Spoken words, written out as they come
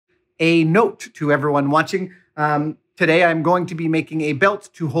a note to everyone watching. Today I'm going to be making a belt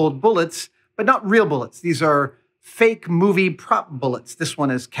to hold bullets, but not real bullets. These are fake movie prop bullets. This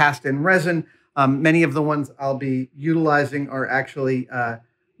one is cast in resin. Many of the ones I'll be utilizing are actually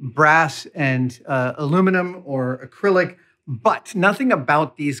brass and aluminum or acrylic, but nothing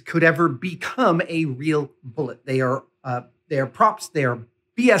about these could ever become a real bullet. They are props. They are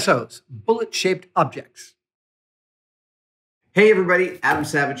BSOs, bullet-shaped objects. Hey everybody, Adam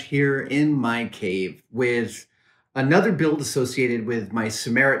Savage here in my cave with another build associated with my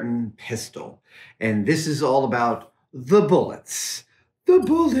Samaritan pistol. And this is all about the bullets. The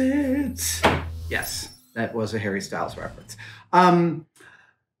bullets. Yes, that was a Harry Styles reference.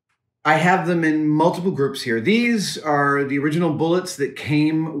 I have them in multiple groups here. These are the original bullets that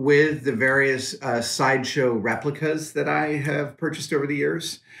came with the various sideshow replicas that I have purchased over the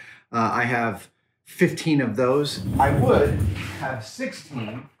years. I have 15 of those. I would have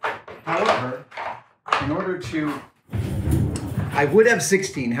 16. However, in order to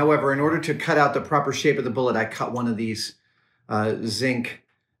cut out the proper shape of the bullet, I cut one of these zinc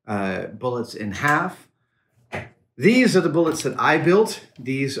bullets in half. These are the bullets that I built.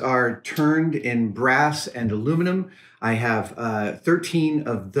 These are turned in brass and aluminum. I have 13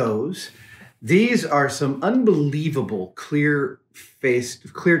 of those. These are some unbelievable clear-tipped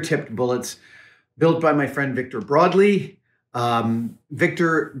bullets built by my friend Victor Broadley.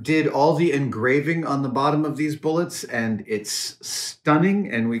 Victor did all the engraving on the bottom of these bullets, and it's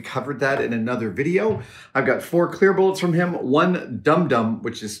stunning, and we covered that in another video. I've got 4 clear bullets from him, 1 dum-dum,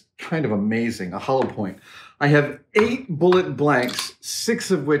 which is kind of amazing, a hollow point. I have 8 bullet blanks,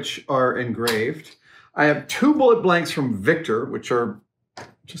 6 of which are engraved. I have 2 bullet blanks from Victor, which are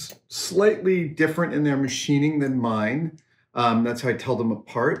just slightly different in their machining than mine. That's how I tell them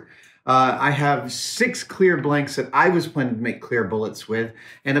apart. I have 6 clear blanks that I was planning to make clear bullets with,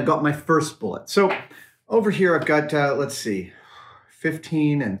 and I've got my first bullet. So over here I've got, let's see,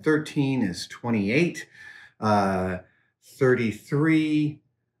 15 and 13 is 28, 33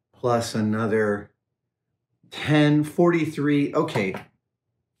 plus another 10, 43. Okay,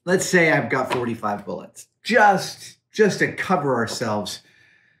 let's say I've got 45 bullets, just to cover ourselves.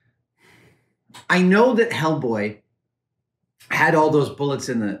 I know that Hellboy had all those bullets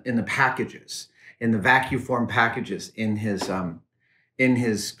in the packages, in the vacuum form packages in his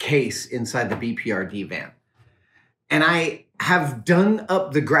case inside the BPRD van. And I have done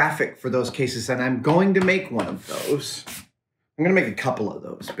up the graphic for those cases, and I'm going to make one of those. I'm going to make a couple of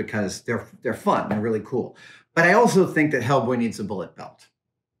those because they're fun, they're really cool. But I also think that Hellboy needs a bullet belt.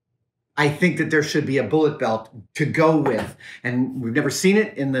 I think that there should be a bullet belt to go with, and we've never seen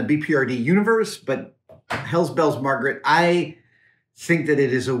it in the BPRD universe, but Hell's Bells Margaret, I think that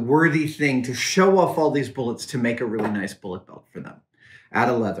it is a worthy thing to show off all these bullets to make a really nice bullet belt for them out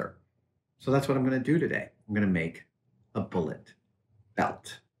of leather. So that's what I'm going to do today. I'm going to make a bullet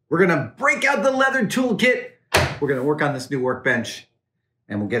belt. We're going to break out the leather toolkit. We're going to work on this new workbench,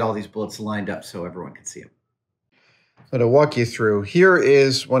 and we'll get all these bullets lined up so everyone can see them. So to walk you through, here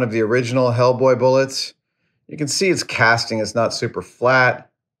is one of the original Hellboy bullets. You can see it's casting. It's not super flat.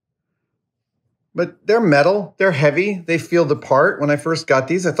 But they're metal, they're heavy, they feel the part. When I first got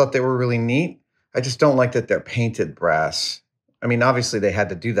these, I thought they were really neat. I just don't like that they're painted brass. I mean, obviously they had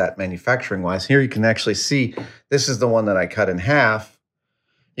to do that manufacturing-wise. Here you can actually see, this is the one that I cut in half.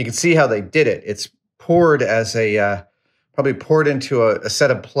 You can see how they did it. It's poured as a, probably poured into a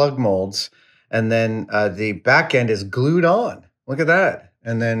set of plug molds, and then the back end is glued on. Look at that.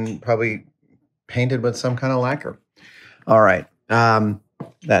 And then probably painted with some kind of lacquer. All right.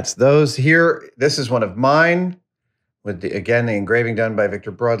 That's those here. This is one of mine with, again, the engraving done by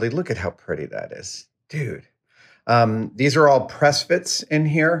Victor Broadley. Look at how pretty that is. Dude. These are all press fits in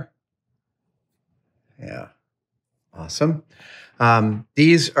here. Yeah. Awesome.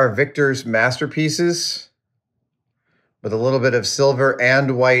 These are Victor's masterpieces with a little bit of silver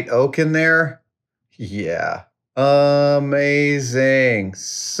and white oak in there. Yeah. Amazing.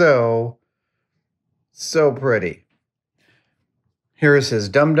 So pretty. Here is his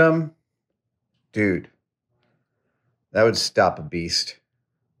dum-dum. Dude, that would stop a beast.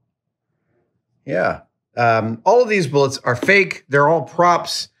 Yeah. All of these bullets are fake. They're all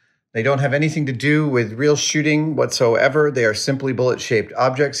props. They don't have anything to do with real shooting whatsoever. They are simply bullet-shaped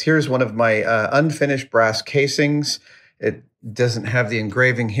objects. Here's one of my unfinished brass casings. It doesn't have the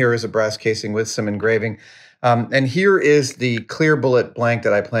engraving. Here is a brass casing with some engraving. And here is the clear bullet blank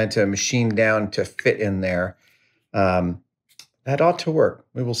that I plan to machine down to fit in there. That ought to work.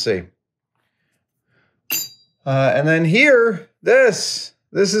 We will see. And then here, this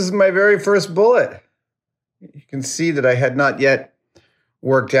is my very first bullet. You can see that I had not yet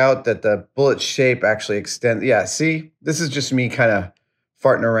worked out that the bullet shape actually extends. Yeah, see, this is just me kind of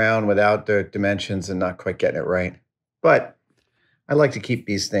farting around without the dimensions and not quite getting it right. But I like to keep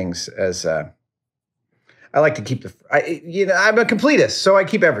these things as I like to keep I'm a completist, so I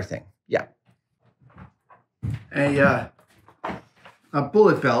keep everything. Yeah. A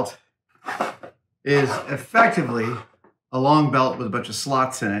bullet belt is effectively a long belt with a bunch of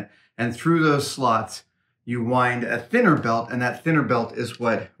slots in it, and through those slots you wind a thinner belt, and that thinner belt is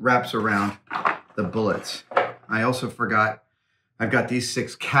what wraps around the bullets. I also forgot, I've got these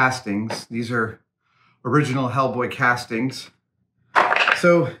 6 castings. These are original Hellboy castings.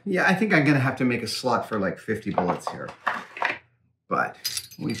 So yeah, I think I'm gonna have to make a slot for like 50 bullets here, but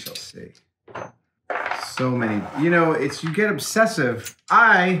we shall see. So many, it's, you get obsessive.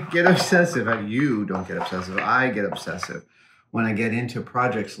 I get obsessive. You don't get obsessive. I get obsessive when I get into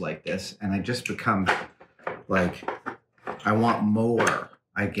projects like this, and I just become like, I want more.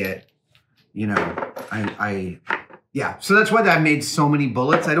 I get, yeah. So that's why I made so many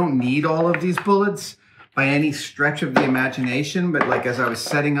bullets. I don't need all of these bullets by any stretch of the imagination, but like as I was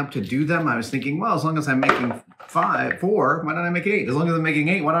setting up to do them, I was thinking, well, as long as I'm making 4, why don't I make 8? As long as I'm making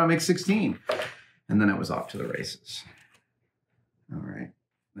 8, why don't I make 16? And then it was off to the races. All right,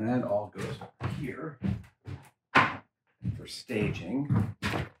 that all goes here for staging.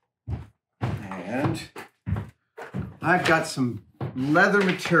 And I've got some leather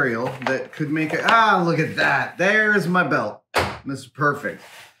material that could make it, look at that. There's my belt. This is perfect.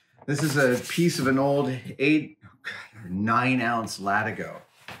 This is a piece of an old 9-ounce Latigo.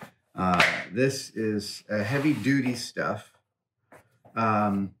 This is a heavy duty stuff.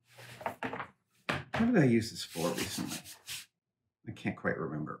 What did I use this for recently? I can't quite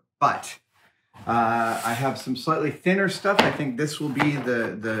remember, but I have some slightly thinner stuff. I think this will be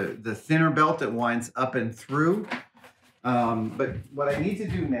the thinner belt that winds up and through. But what I need to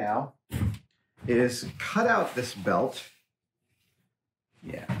do now is cut out this belt.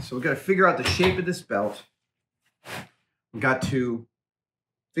 Yeah, so we've got to figure out the shape of this belt. We've got to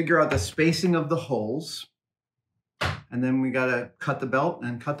figure out the spacing of the holes. And then we got to cut the belt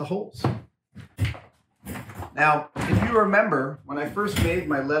and cut the holes. Now, if you remember, when I first made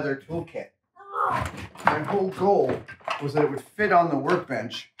my leather toolkit, my whole goal was that it would fit on the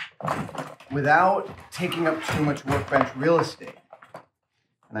workbench without taking up too much workbench real estate.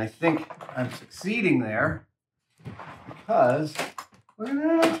 And I think I'm succeeding there because, look at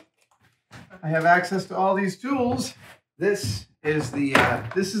that, I have access to all these tools. This is the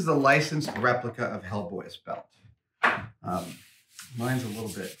licensed replica of Hellboy's belt. Mine's a little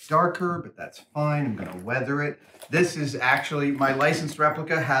bit darker, but that's fine. I'm gonna weather it. This is actually, my licensed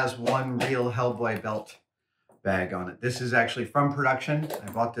replica has one real Hellboy belt bag on it. This is actually from production.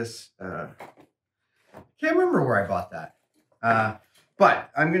 I bought this, can't remember where I bought that.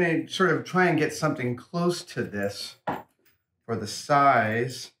 But I'm gonna sort of try and get something close to this for the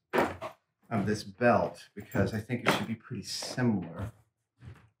size of this belt, because I think it should be pretty similar.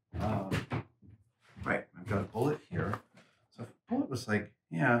 Right, I've got a bullet here. So if a bullet was like,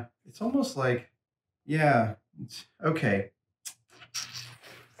 yeah, it's almost like, yeah, it's okay.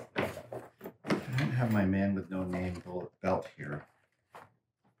 I don't have my man with no name bullet belt here.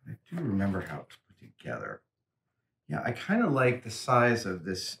 I do remember how it's put together. Yeah, I kind of like the size of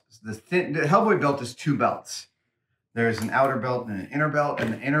this. The Hellboy belt is 2 belts. There's an outer belt and an inner belt,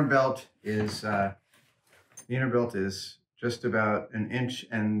 and the inner belt is just about 1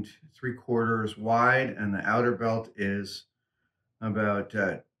 3/4 inches wide, and the outer belt is about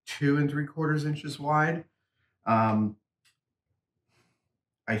 2 3/4 inches wide. I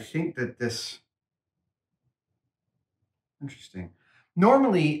think that this, interesting.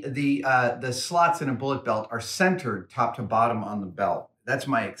 Normally, the slots in a bullet belt are centered top to bottom on the belt. That's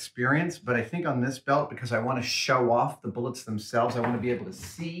my experience, but I think on this belt, because I want to show off the bullets themselves, I want to be able to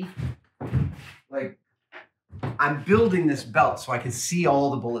see, like, I'm building this belt so I can see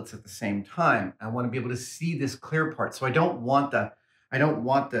all the bullets at the same time. I want to be able to see this clear part. So I don't want the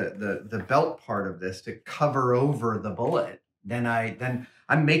belt part of this to cover over the bullet. Then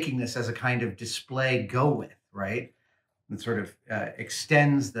I'm making this as a kind of display go with, right? It sort of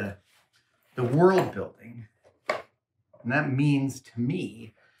extends the world building. And that means to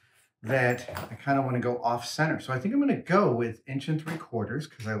me that I kind of want to go off center. So I think I'm going to go with 1 3/4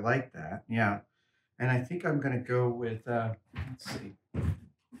 because I like that. Yeah. And I think I'm going to go with, let's see.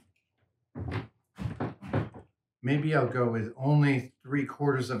 Maybe I'll go with only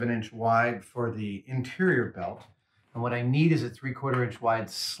 3/4 inch wide for the interior belt. And what I need is a 3/4 inch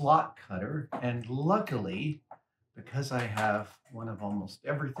wide slot cutter. And luckily, because I have one of almost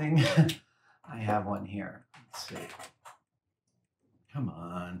everything, I have one here. Let's see. Come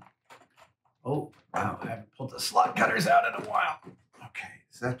on. Oh, wow, I haven't pulled the slot cutters out in a while. Okay,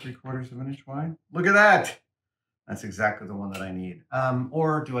 is that 3/4 of an inch wide? Look at that. That's exactly the one that I need.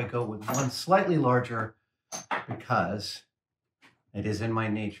 Or do I go with one slightly larger because it is in my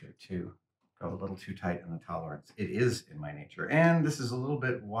nature to go a little too tight on the tolerance. It is in my nature. And this is a little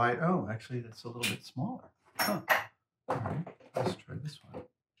bit wide. Oh, actually, that's a little bit smaller. Huh. All right, let's try this one.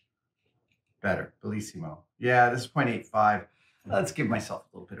 Better, bellissimo. Yeah, this is 0.85. Let's give myself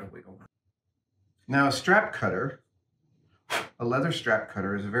a little bit of wiggle room. Now, a strap cutter, a leather strap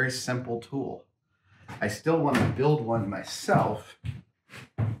cutter, is a very simple tool. I still want to build one myself,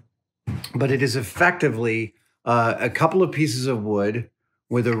 but it is effectively a couple of pieces of wood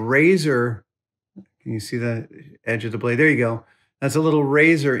with a razor. Can you see the edge of the blade? There you go. That's a little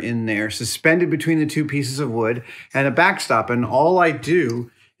razor in there, suspended between the two pieces of wood, and a backstop. And all I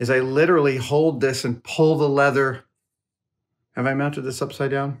do is I literally hold this and pull the leather. Have I mounted this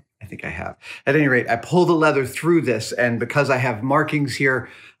upside down? I think I have. At any rate, I pull the leather through this, and because I have markings here,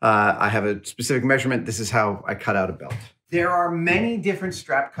 I have a specific measurement. This is how I cut out a belt. There are many different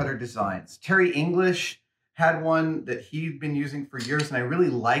strap cutter designs. Terry English had one that he'd been using for years, and I really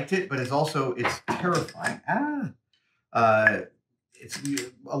liked it, but it's terrifying. It's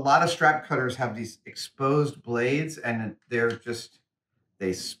a lot of strap cutters have these exposed blades, and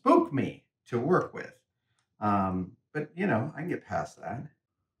they spook me to work with. But you know, I can get past that.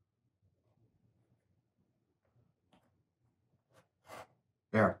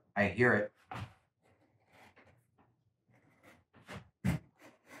 There, I hear it.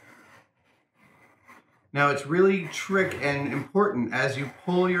 Now it's really trick and important as you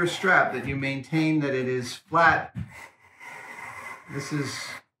pull your strap that you maintain that it is flat.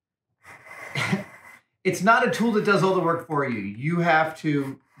 It's not a tool that does all the work for you. You have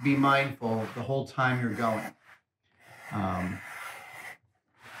to be mindful the whole time you're going.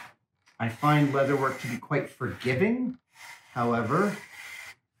 I find leatherwork to be quite forgiving. However,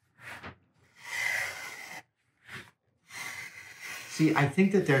 see, I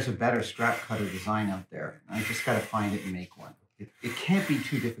think that there's a better strap cutter design out there. I just got to find it and make one. It can't be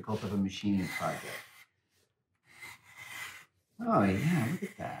too difficult of a machining project. Oh, yeah, look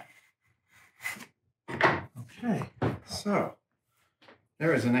at that. Okay, so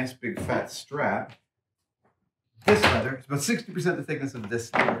there is a nice big fat strap. This leather is about 60% the thickness of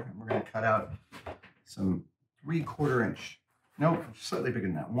this leather. And we're going to cut out some 3/4 inch, no, slightly bigger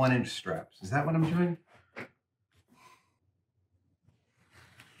than that, 1 inch straps. Is that what I'm doing?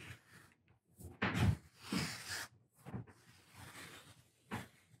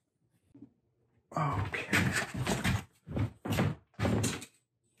 Okay.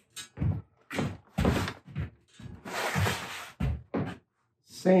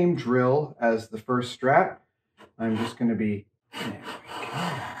 Same drill as the first strap. I'm just going to be, there we go.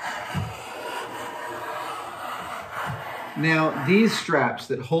 Now, these straps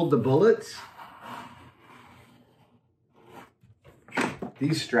that hold the bullets,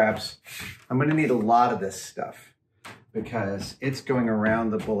 these straps, I'm going to need a lot of this stuff because it's going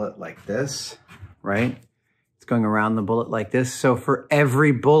around the bullet like this, right? It's going around the bullet like this. So for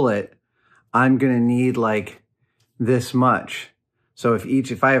every bullet, I'm going to need like this much. So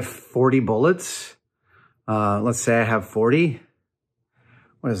if I have 40 bullets, let's say I have 40,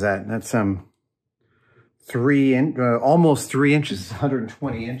 what is that? That's almost 3 inches,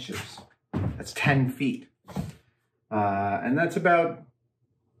 120 inches. That's 10 feet. And that's about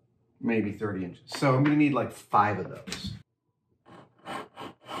maybe 30 inches. So I'm gonna need like 5 of those.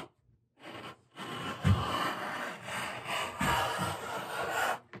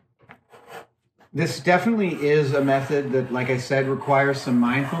 This definitely is a method that, like I said, requires some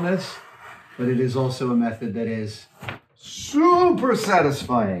mindfulness, but it is also a method that is super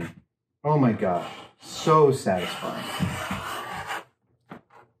satisfying. Oh my gosh, so satisfying.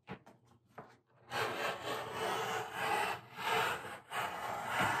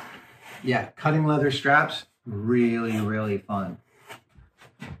 Yeah, cutting leather straps, really, really fun.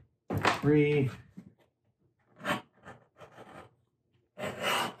 3.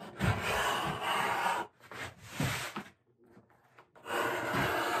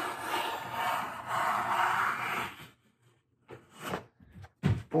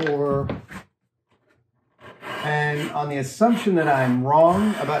 And on the assumption that I'm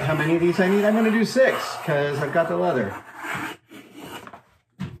wrong about how many of these I need, I'm going to do 6 because I've got the leather.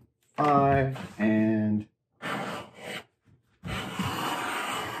 5 and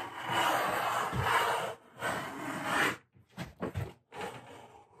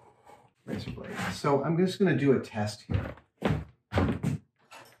razor blade. So I'm just going to do a test here. I'm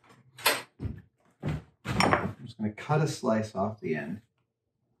just going to cut cut a slice off the end.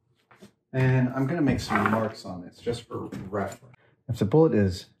 And I'm going to make some marks on this just for reference. If the bullet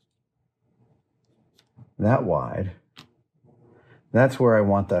is that wide, that's where I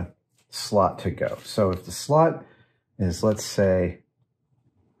want the slot to go. So if the slot is, let's say,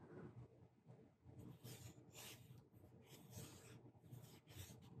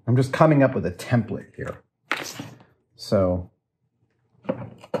 I'm just coming up with a template here. So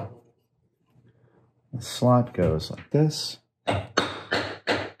the slot goes like this.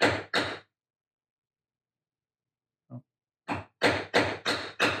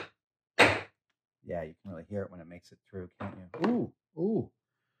 Yeah, you can really hear it when it makes it through, can't you? Ooh, ooh.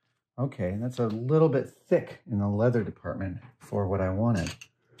 Okay, that's a little bit thick in the leather department for what I wanted.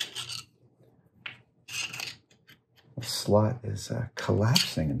 The slot is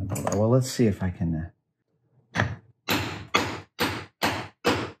collapsing in the middle. Well, let's see if I can...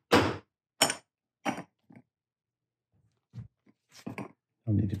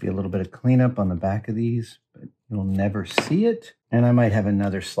 There'll need to be a little bit of cleanup on the back of these, but you'll never see it. And I might have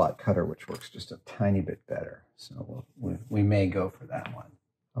another slot cutter, which works just a tiny bit better. So we may go for that one.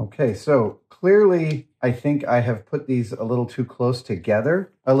 Okay, so clearly I think I have put these a little too close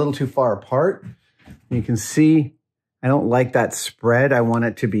together, a little too far apart. You can see I don't like that spread. I want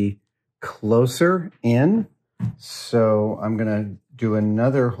it to be closer in. So I'm gonna do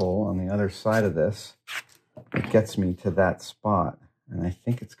another hole on the other side of this that gets me to that spot. And I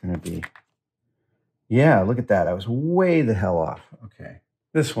think it's gonna be, yeah, look at that. I was way the hell off. Okay,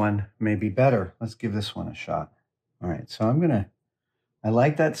 this one may be better. Let's give this one a shot. All right, so I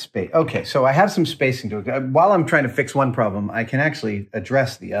like that space. Okay, so I have some spacing to it. While I'm trying to fix one problem, I can actually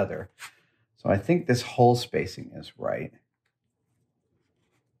address the other. So I think this hole spacing is right.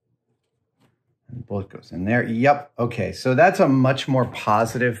 And the bullet goes in there. Yep, okay, so that's a much more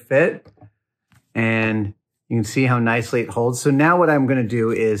positive fit. And you can see how nicely it holds. So now what I'm gonna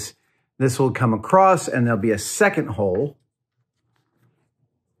do is this will come across and there'll be a second hole.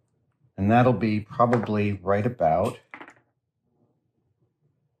 And that'll be probably right about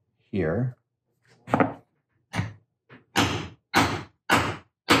here.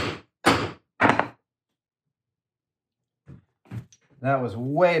 That was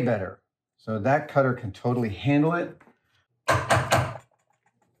way better. So that cutter can totally handle it.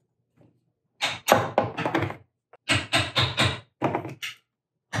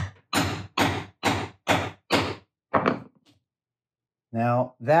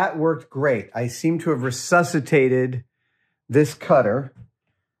 Now that worked great. I seem to have resuscitated this cutter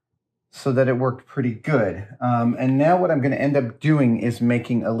so that it worked pretty good. And now what I'm going to end up doing is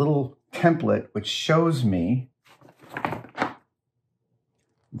making a little template which shows me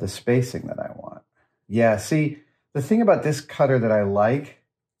the spacing that I want. Yeah, see, the thing about this cutter that I like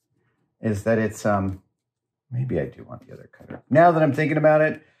is that it's, maybe I do want the other cutter. Now that I'm thinking about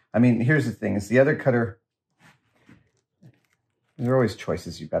it, I mean, here's the thing, is the other cutter, there are always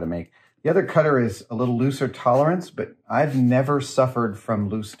choices you've got to make. The other cutter is a little looser tolerance, but I've never suffered from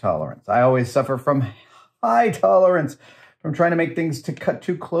loose tolerance. I always suffer from high tolerance, from trying to make things to cut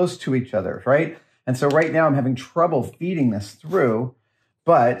too close to each other, right? And so right now I'm having trouble feeding this through,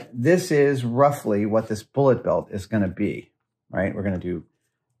 but this is roughly what this bullet belt is going to be, right? We're going to do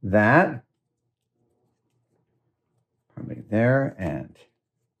that, probably there and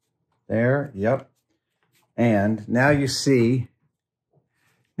there, yep. And now you see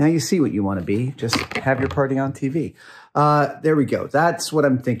what you want to be. Just have your party on TV. There we go. That's what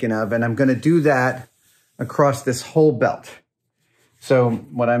I'm thinking of. And I'm going to do that across this whole belt. So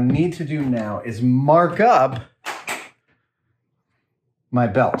what I need to do now is mark up my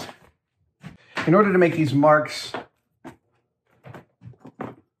belt. In order to make these marks,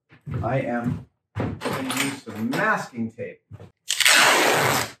 I am going to use some masking tape.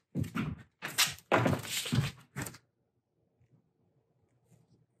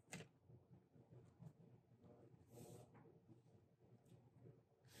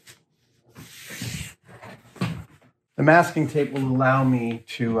 The masking tape will allow me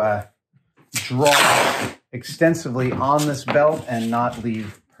to draw extensively on this belt and not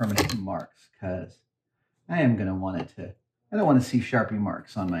leave permanent marks, because I am going to want it to, I don't want to see Sharpie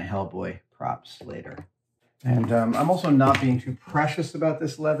marks on my Hellboy props later. And I'm also not being too precious about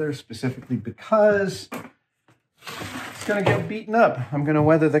this leather, specifically because it's going to get beaten up. I'm going to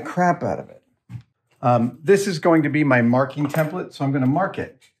weather the crap out of it. This is going to be my marking template, so I'm going to mark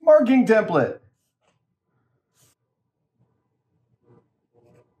it. Marking template!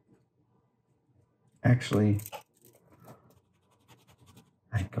 Actually,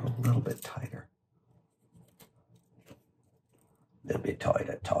 I'd go a little bit tighter. A little bit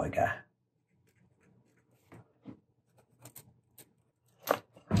tighter, tiger.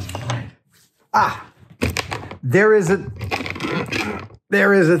 There is a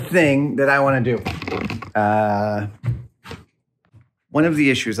thing that I want to do. One of the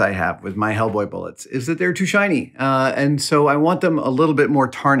issues I have with my Hellboy bullets is that they're too shiny. And so I want them a little bit more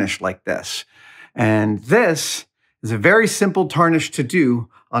tarnished like this. And this is a very simple tarnish to do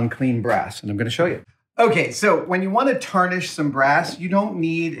on clean brass. And I'm going to show you. Okay, so when you want to tarnish some brass, you don't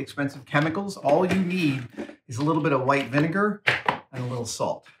need expensive chemicals. All you need is a little bit of white vinegar and a little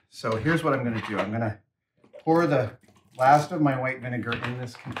salt. So here's what I'm going to do. I'm going to pour the last of my white vinegar in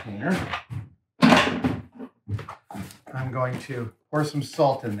this container. I'm going to pour some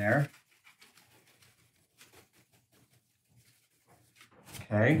salt in there.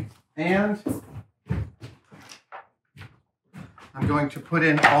 Okay, and I'm going to put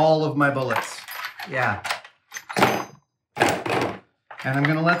in all of my bullets. Yeah. And I'm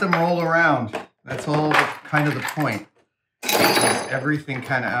going to let them roll around. That's all kind of the point. Everything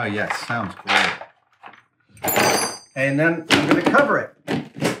kind of, oh yes, sounds great. And then I'm going to cover it.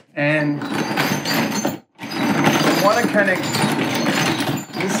 And I want to kind of,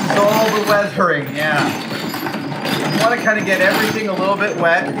 this is all the weathering, yeah. I want to kind of get everything a little bit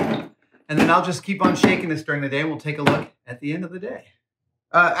wet. And then I'll just keep on shaking this during the day and we'll take a look at the end of the day.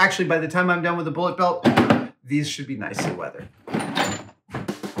 Actually, by the time I'm done with the bullet belt, these should be nicely weathered.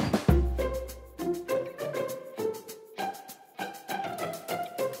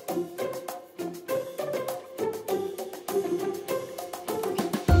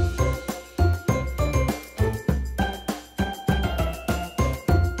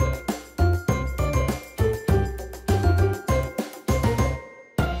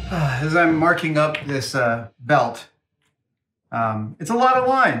 As I'm marking up this belt, it's a lot of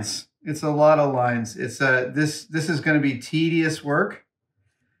lines. It's a lot of lines. It's this is going to be tedious work,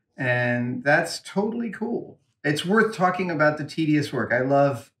 and that's totally cool. It's worth talking about the tedious work. I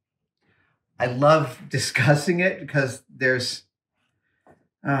love discussing it because there's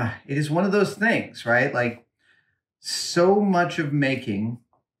it is one of those things, right? Like so much of making,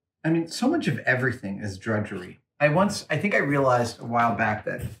 I mean, so much of everything is drudgery. I think I realized a while back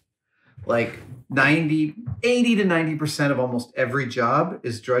that like 80 to 90% of almost every job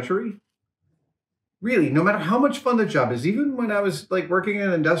is drudgery. Really, no matter how much fun the job is, even when I was like working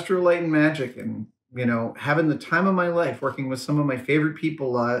in Industrial Light and Magic and, you know, having the time of my life working with some of my favorite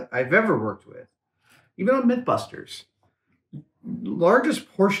people I've ever worked with, even on Mythbusters,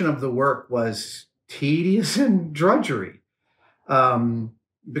 largest portion of the work was tedious and drudgery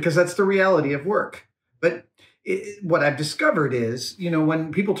because that's the reality of work. But what I've discovered is, you know,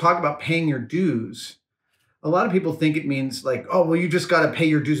 when people talk about paying your dues, a lot of people think it means like, oh, well, you just got to pay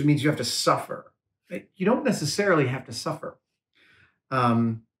your dues. It means you have to suffer. You don't necessarily have to suffer.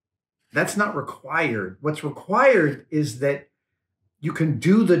 That's not required. What's required is that you can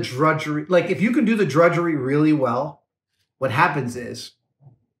do the drudgery. Like if you can do the drudgery really well, what happens is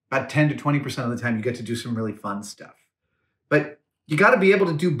about 10 to 20% of the time you get to do some really fun stuff. But you got to be able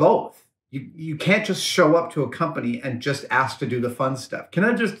to do both. You can't just show up to a company and just ask to do the fun stuff. Can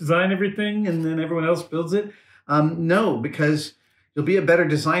I just design everything and then everyone else builds it? No, because you'll be a better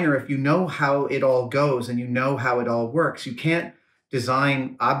designer if you know how it all goes and you know how it all works. You can't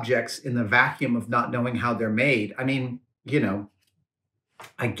design objects in the vacuum of not knowing how they're made. I mean, you know,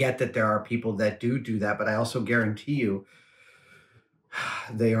 I get that there are people that do that, but I also guarantee you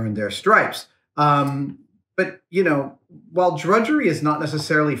they earn their stripes. But, you know, while drudgery is not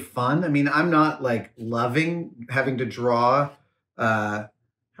necessarily fun, I mean, I'm not like loving having to draw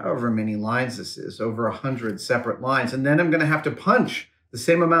however many lines this is, over 100 separate lines. And then I'm going to have to punch the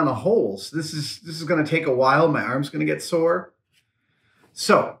same amount of holes. This is going to take a while. My arm's going to get sore.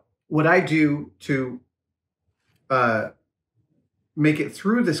 So what I do to make it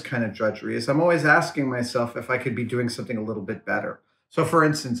through this kind of drudgery is I'm always asking myself if I could be doing something a little bit better. So for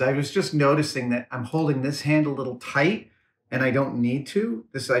instance, I was just noticing that I'm holding this hand a little tight and I don't need to.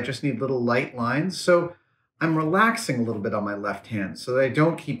 I just need little light lines. So I'm relaxing a little bit on my left hand so that I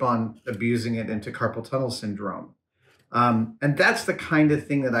don't keep on abusing it into carpal tunnel syndrome. And that's the kind of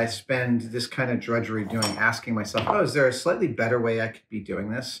thing that I spend this kind of drudgery doing, asking myself, oh, is there a slightly better way I could be doing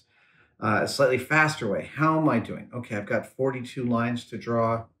this? A slightly faster way. How am I doing? Okay, I've got 42 lines to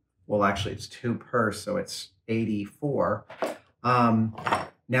draw. Well, actually, it's 2 per, so it's 84.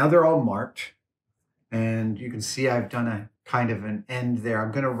 Now they're all marked. And you can see I've done a kind of an end there.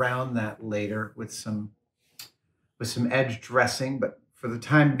 I'm going to round that later with some edge dressing, but for the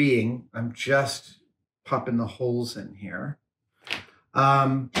time being, I'm just popping the holes in here.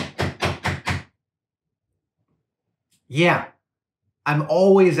 Yeah, I'm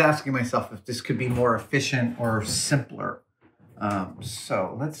always asking myself if this could be more efficient or simpler.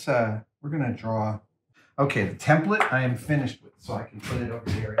 So let's we're gonna draw. Okay, the template I am finished with, so I can put it over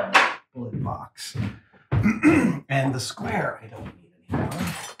here in the bullet box. And the square I don't need anymore.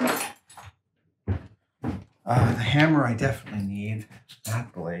 The hammer I definitely need.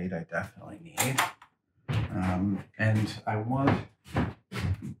 That blade I definitely need. And I want,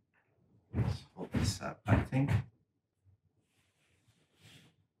 let's hold this up, I think.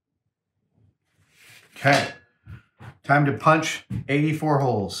 Okay, time to punch 84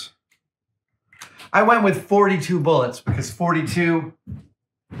 holes. I went with 42 bullets because 42,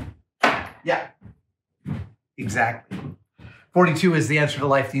 yeah, exactly. 42 is the answer to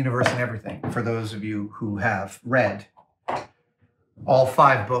life, the universe, and everything. For those of you who have read all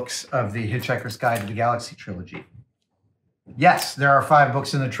 5 books of the Hitchhiker's Guide to the Galaxy trilogy. Yes, there are 5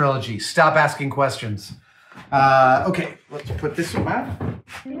 books in the trilogy. Stop asking questions. Okay, let's put this one out.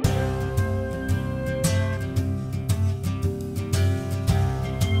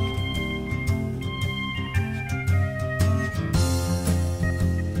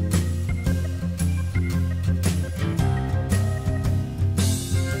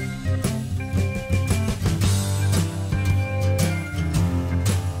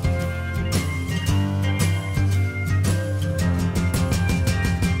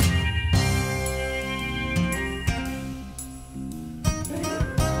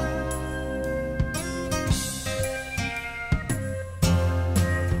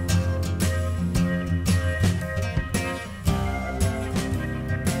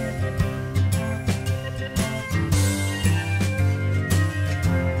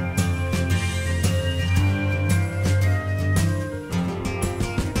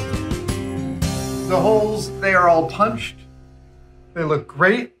 The holes, they are all punched. They look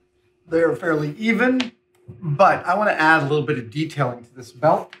great. They're fairly even, but I want to add a little bit of detailing to this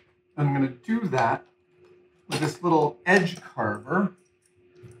belt. I'm going to do that with this little edge carver.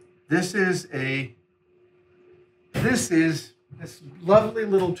 This is this lovely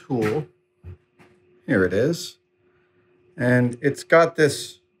little tool. Here it is. And it's got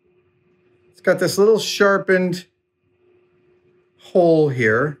this little sharpened hole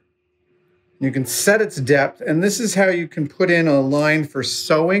here. You can set its depth, and this is how you can put in a line for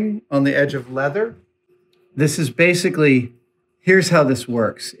sewing on the edge of leather. This is basically, here's how this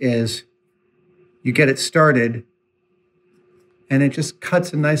works, is you get it started, and it just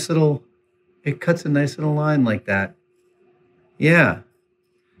cuts a nice little line like that. Yeah.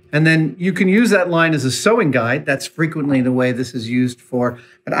 And then you can use that line as a sewing guide. That's frequently the way this is used for,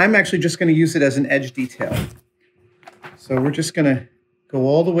 but I'm actually just going to use it as an edge detail. So we're just going to go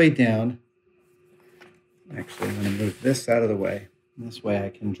all the way down. Actually, I'm going to move this out of the way. And this way I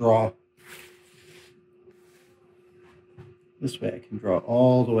can draw. This way I can draw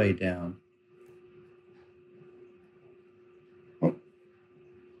all the way down. Oh.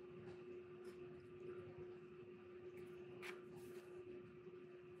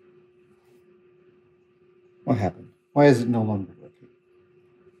 What happened? Why is it no longer working?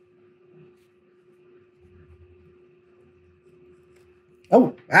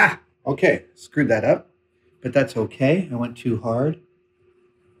 Oh, okay. Screwed that up. But that's okay. I went too hard.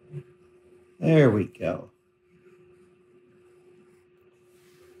 There we go.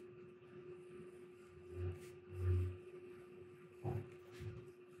 I'm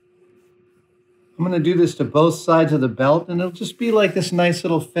going to do this to both sides of the belt, and it'll just be like this nice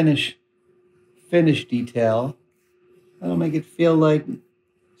little finish detail. That'll make it feel like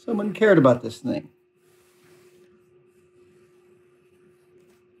someone cared about this thing.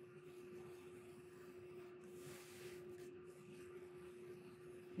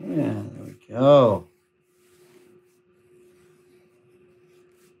 Yeah, there we go.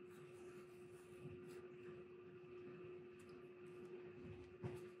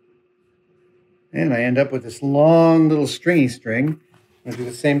 And I end up with this long little stringy string. I'm going to do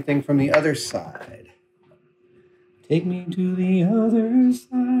the same thing from the other side. Take me to the other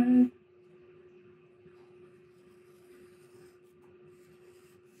side.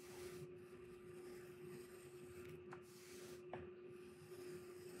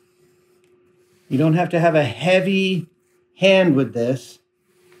 You don't have to have a heavy hand with this.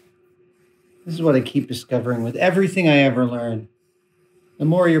 This is what I keep discovering with everything I ever learn. The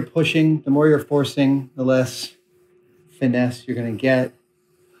more you're pushing, the more you're forcing, the less finesse you're going to get.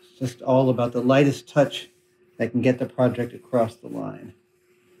 It's just all about the lightest touch that can get the project across the line.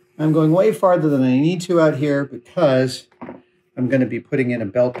 I'm going way farther than I need to out here because I'm going to be putting in a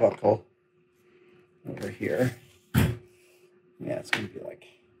belt buckle over here. Yeah, it's going to be like,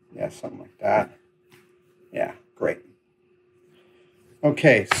 yeah, something like that. Yeah, great.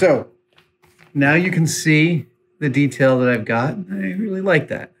 Okay, so now you can see the detail that I've got. I really like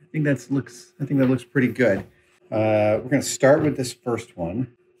that. think that looks pretty good. We're going to start with this first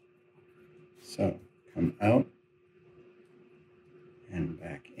one. So come out and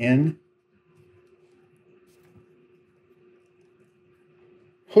back in.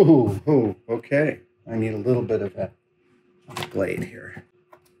 Okay. I need a little bit of a blade here.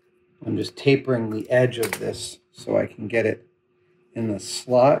 I'm just tapering the edge of this so I can get it in the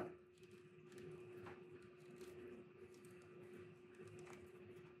slot.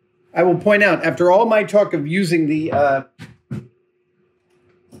 I will point out, after all my talk of using the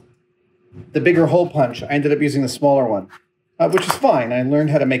bigger hole punch, I ended up using the smaller one, which is fine. I learned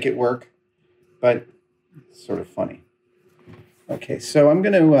how to make it work, but it's sort of funny. Okay, so I'm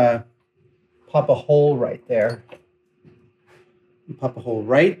going to pop a hole right there. Pop a hole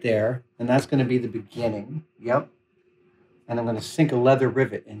right there, and that's going to be the beginning. Yep. And I'm going to sink a leather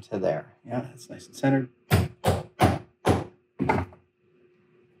rivet into there. Yeah, that's nice and centered.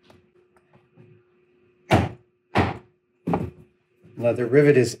 Leather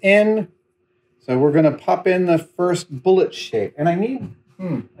rivet is in. So we're going to pop in the first bullet shape. And I need,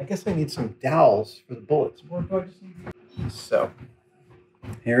 I guess I need some dowels for the bullets. Or do I just need... So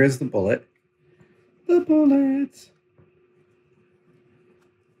here is the bullet. The bullets.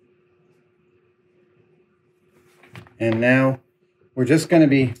 And now we're just going to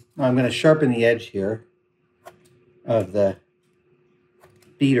be, I'm going to sharpen the edge here of the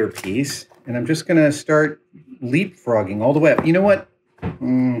beater piece. And I'm just going to start leapfrogging all the way up. You know what? I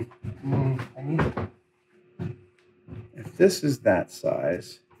need it. If this is that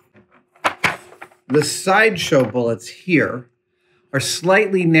size, the sideshow bullets here are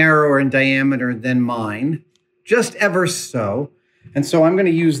slightly narrower in diameter than mine, just ever so. And so I'm going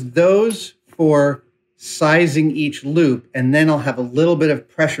to use those for sizing each loop, and then I'll have a little bit of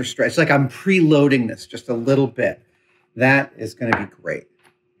pressure stress. It's like I'm preloading this just a little bit. That is going to be great.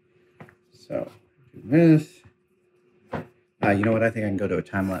 So do this. You know what? I think I can go to a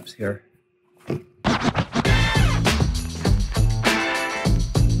time lapse here.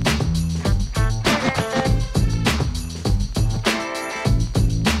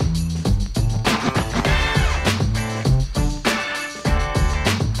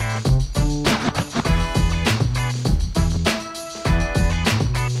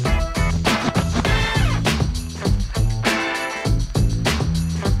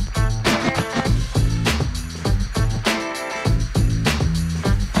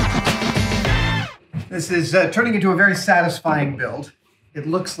 This is turning into a very satisfying build. It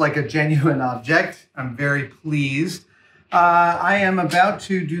looks like a genuine object. I'm very pleased. I am about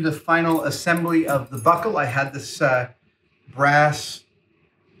to do the final assembly of the buckle. I had this brass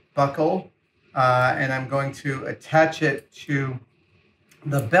buckle, and I'm going to attach it to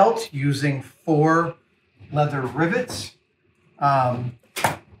the belt using 4 leather rivets. Leather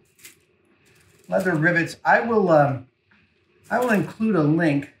rivets. I will include a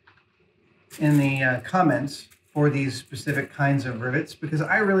link in the comments for these specific kinds of rivets because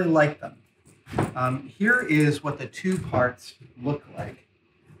I really like them. Here is what the 2 parts look like.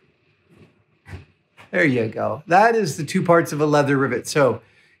 There you go. That is the 2 parts of a leather rivet. So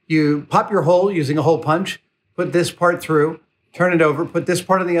you pop your hole using a hole punch, put this part through, turn it over, put this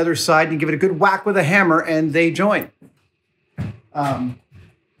part on the other side, and give it a good whack with a hammer, and they join.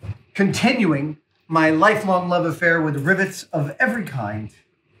 Continuing my lifelong love affair with rivets of every kind.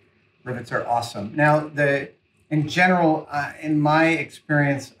 Rivets are awesome. Now, in general, in my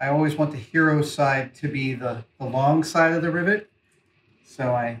experience, I always want the hero side to be the long side of the rivet.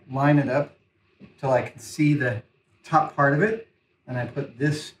 So I line it up till I can see the top part of it, and I put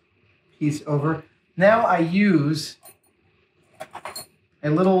this piece over. Now I use a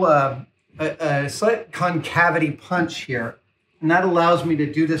little a slight concavity punch here, and that allows me to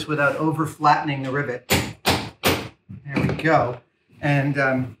do this without over flattening the rivet. There we go. And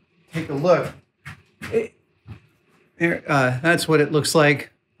take a look. That's what it looks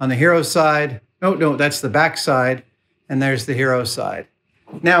like on the hero side. Oh, no, that's the back side. And there's the hero side.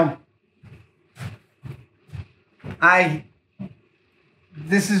 Now,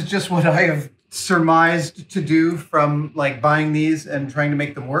 this is just what I have surmised to do from like buying these and trying to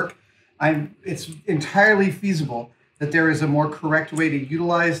make them work. It's entirely feasible that there is a more correct way to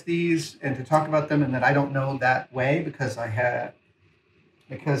utilize these and to talk about them, and that I don't know that way because I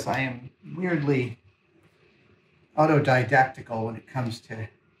am weirdly autodidactical when it comes to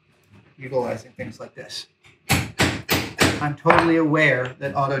utilizing things like this. I'm totally aware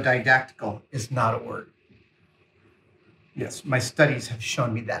that autodidactical is not a word. Yes, my studies have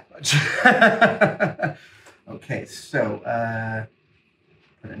shown me that much. Okay, so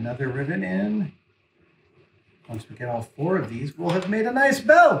put another rivet in. Once we get all 4 of these, we'll have made a nice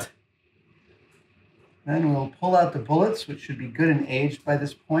belt. Then we'll pull out the bullets, which should be good and aged by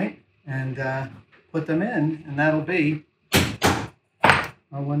this point, and put them in, and that'll be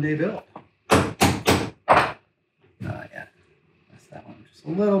our one-day build. Yeah, that's that one just a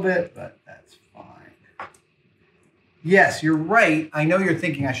little bit, but that's fine. Yes, you're right. I know you're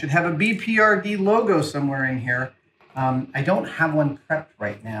thinking I should have a BPRD logo somewhere in here. I don't have one prepped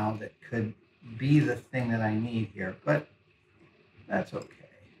right now that could be the thing that I need here, but that's okay.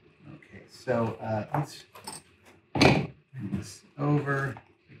 Okay, so let's bring this over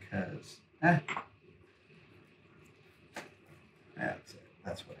because that's it.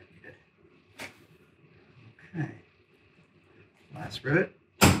 That's what I needed. Okay. Last rivet.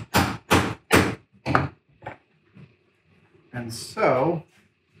 And so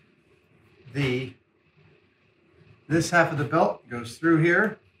this half of the belt goes through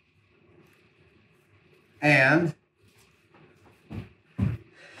here, and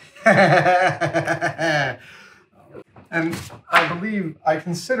and I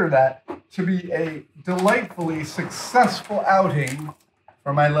consider that to be a delightfully successful outing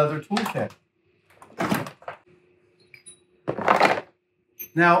for my leather toolkit.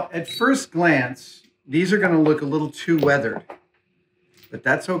 Now, at first glance, these are going to look a little too weathered, but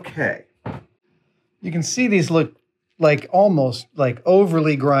that's okay. You can see these look like almost like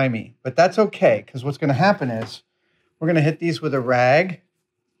overly grimy, but that's okay, because what's going to happen is we're going to hit these with a rag.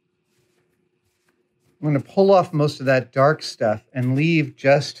 I'm going to pull off most of that dark stuff and leave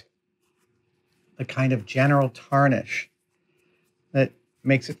just the kind of general tarnish that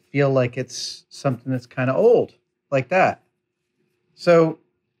makes it feel like it's something that's kind of old, like that. So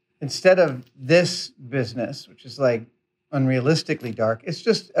instead of this business, which is like unrealistically dark, it's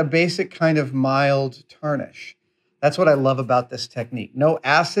just a basic kind of mild tarnish. That's what I love about this technique. No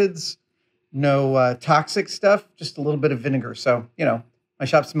acids, no toxic stuff, just a little bit of vinegar. So, you know, my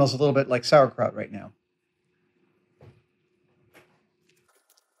shop smells a little bit like sauerkraut right now.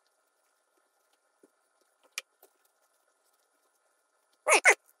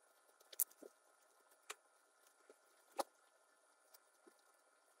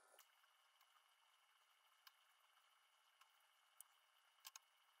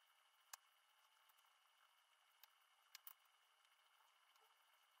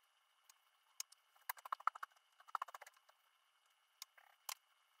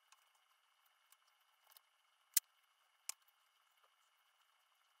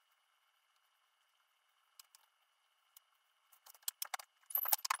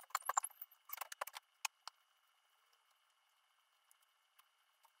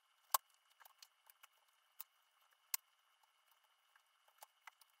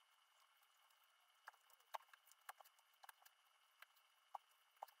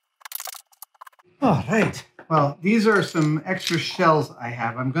 All right. Well, these are some extra shells I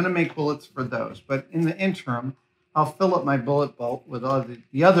have. I'm going to make bullets for those. But in the interim, I'll fill up my bullet bolt with all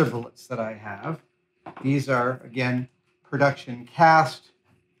the other bullets that I have. These are, again, production cast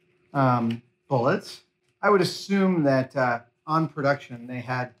bullets. I would assume that on production they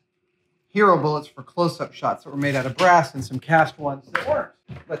had hero bullets for close-up shots that were made out of brass and some cast ones that weren't.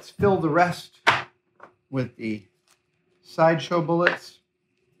 Let's fill the rest with the sideshow bullets.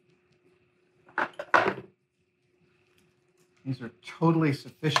 These are totally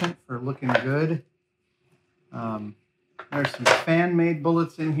sufficient for looking good. There's some fan-made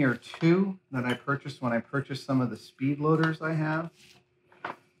bullets in here too that I purchased when I purchased some of the speed loaders I have.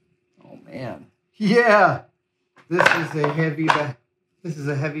 Oh man, yeah, this is a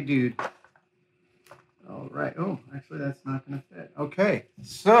heavy dude. All right. Oh, actually, that's not going to fit. Okay,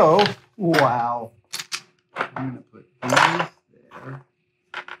 so wow, I'm going to put these there.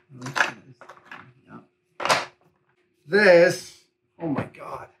 Okay. This, oh my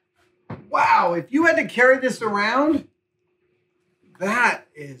God. Wow, if you had to carry this around, that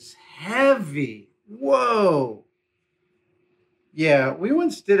is heavy. Whoa. Yeah, we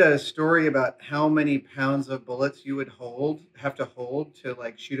once did a story about how many pounds of bullets you would have to hold to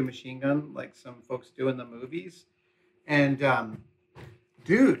like shoot a machine gun, like some folks do in the movies. And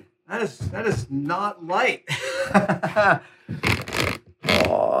dude, that is not light.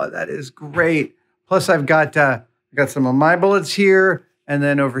 Oh, that is great. Plus I've got some of my bullets here, and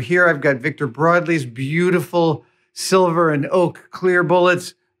then over here I've got Victor Broadley's beautiful silver and oak clear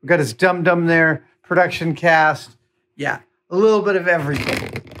bullets. We've got his dum-dum there, production cast. Yeah, a little bit of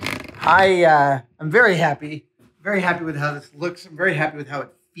everything. I'm very happy with how this looks. I'm very happy with how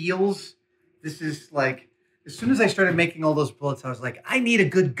it feels. This is like, as soon as I started making all those bullets, I was like, I need a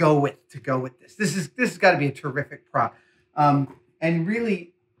good go with to go with this. This has got to be a terrific prop. And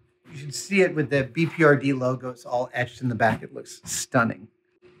really, You should see it with the BPRD logos all etched in the back. It looks stunning.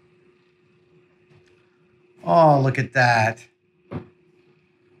 Oh, look at that.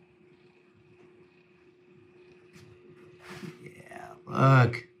 Yeah,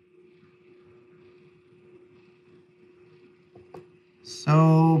 look.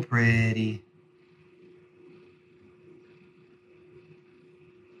 So pretty.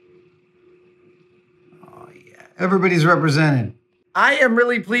 Oh, yeah. Everybody's represented. I am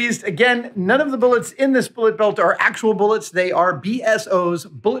really pleased. Again, none of the bullets in this bullet belt are actual bullets. They are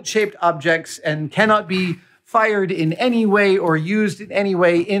BSOs, bullet-shaped objects, and cannot be fired in any way or used in any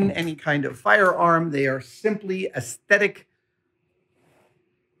way in any kind of firearm. They are simply aesthetic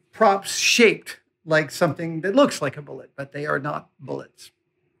props shaped like something that looks like a bullet, but they are not bullets.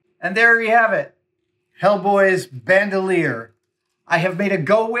 And there you have it. Hellboy's Bandolier. I have made a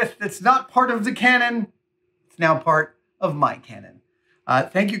go with that's not part of the canon. It's now part of my canon.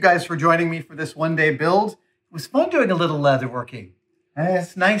 Thank you guys for joining me for this one-day build. It was fun doing a little leather working. And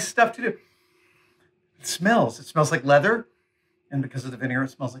it's nice stuff to do. It smells like leather. And because of the vinegar,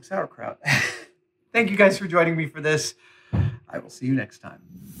 it smells like sauerkraut. Thank you guys for joining me for this. I will see you next time.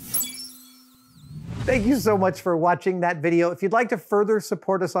 Thank you so much for watching that video. If you'd like to further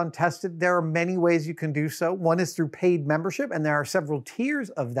support us on Tested, there are many ways you can do so. One is through paid membership, and there are several tiers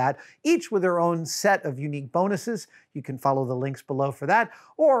of that, each with their own set of unique bonuses. You can follow the links below for that,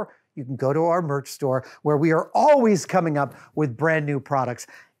 or you can go to our merch store where we are always coming up with brand new products.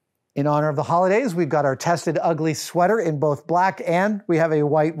 In honor of the holidays, we've got our Tested Ugly sweater in both black and we have a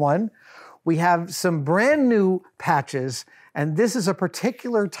white one. We have some brand new patches, and this is a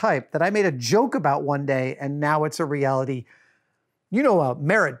particular type that I made a joke about one day, and now it's a reality. You know,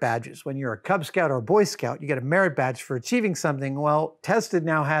 merit badges. When you're a Cub Scout or a Boy Scout, you get a merit badge for achieving something. Well, Tested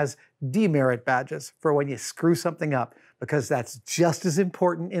now has demerit badges for when you screw something up, because that's just as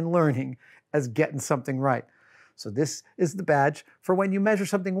important in learning as getting something right. So this is the badge for when you measure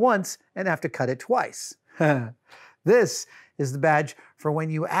something once and have to cut it twice. This is the badge for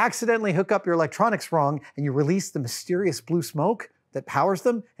when you accidentally hook up your electronics wrong and you release the mysterious blue smoke that powers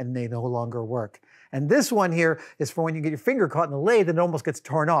them and they no longer work. And this one here is for when you get your finger caught in the lathe and it almost gets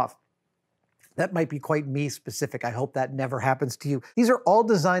torn off. That might be quite me specific. I hope that never happens to you. These are all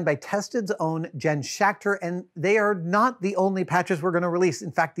designed by Tested's own Jen Schachter, and they are not the only patches we're going to release.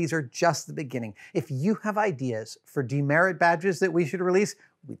 In fact, these are just the beginning. If you have ideas for demerit badges that we should release,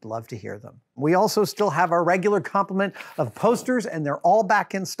 we'd love to hear them. We also still have our regular complement of posters, and they're all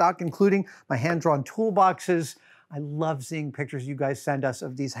back in stock, including my hand-drawn toolboxes. I love seeing pictures you guys send us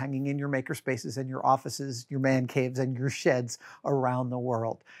of these hanging in your maker spaces and your offices, your man caves, and your sheds around the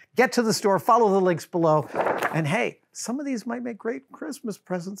world. Get to the store, follow the links below, and hey, some of these might make great Christmas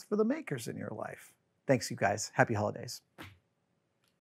presents for the makers in your life. Thanks, you guys. Happy holidays.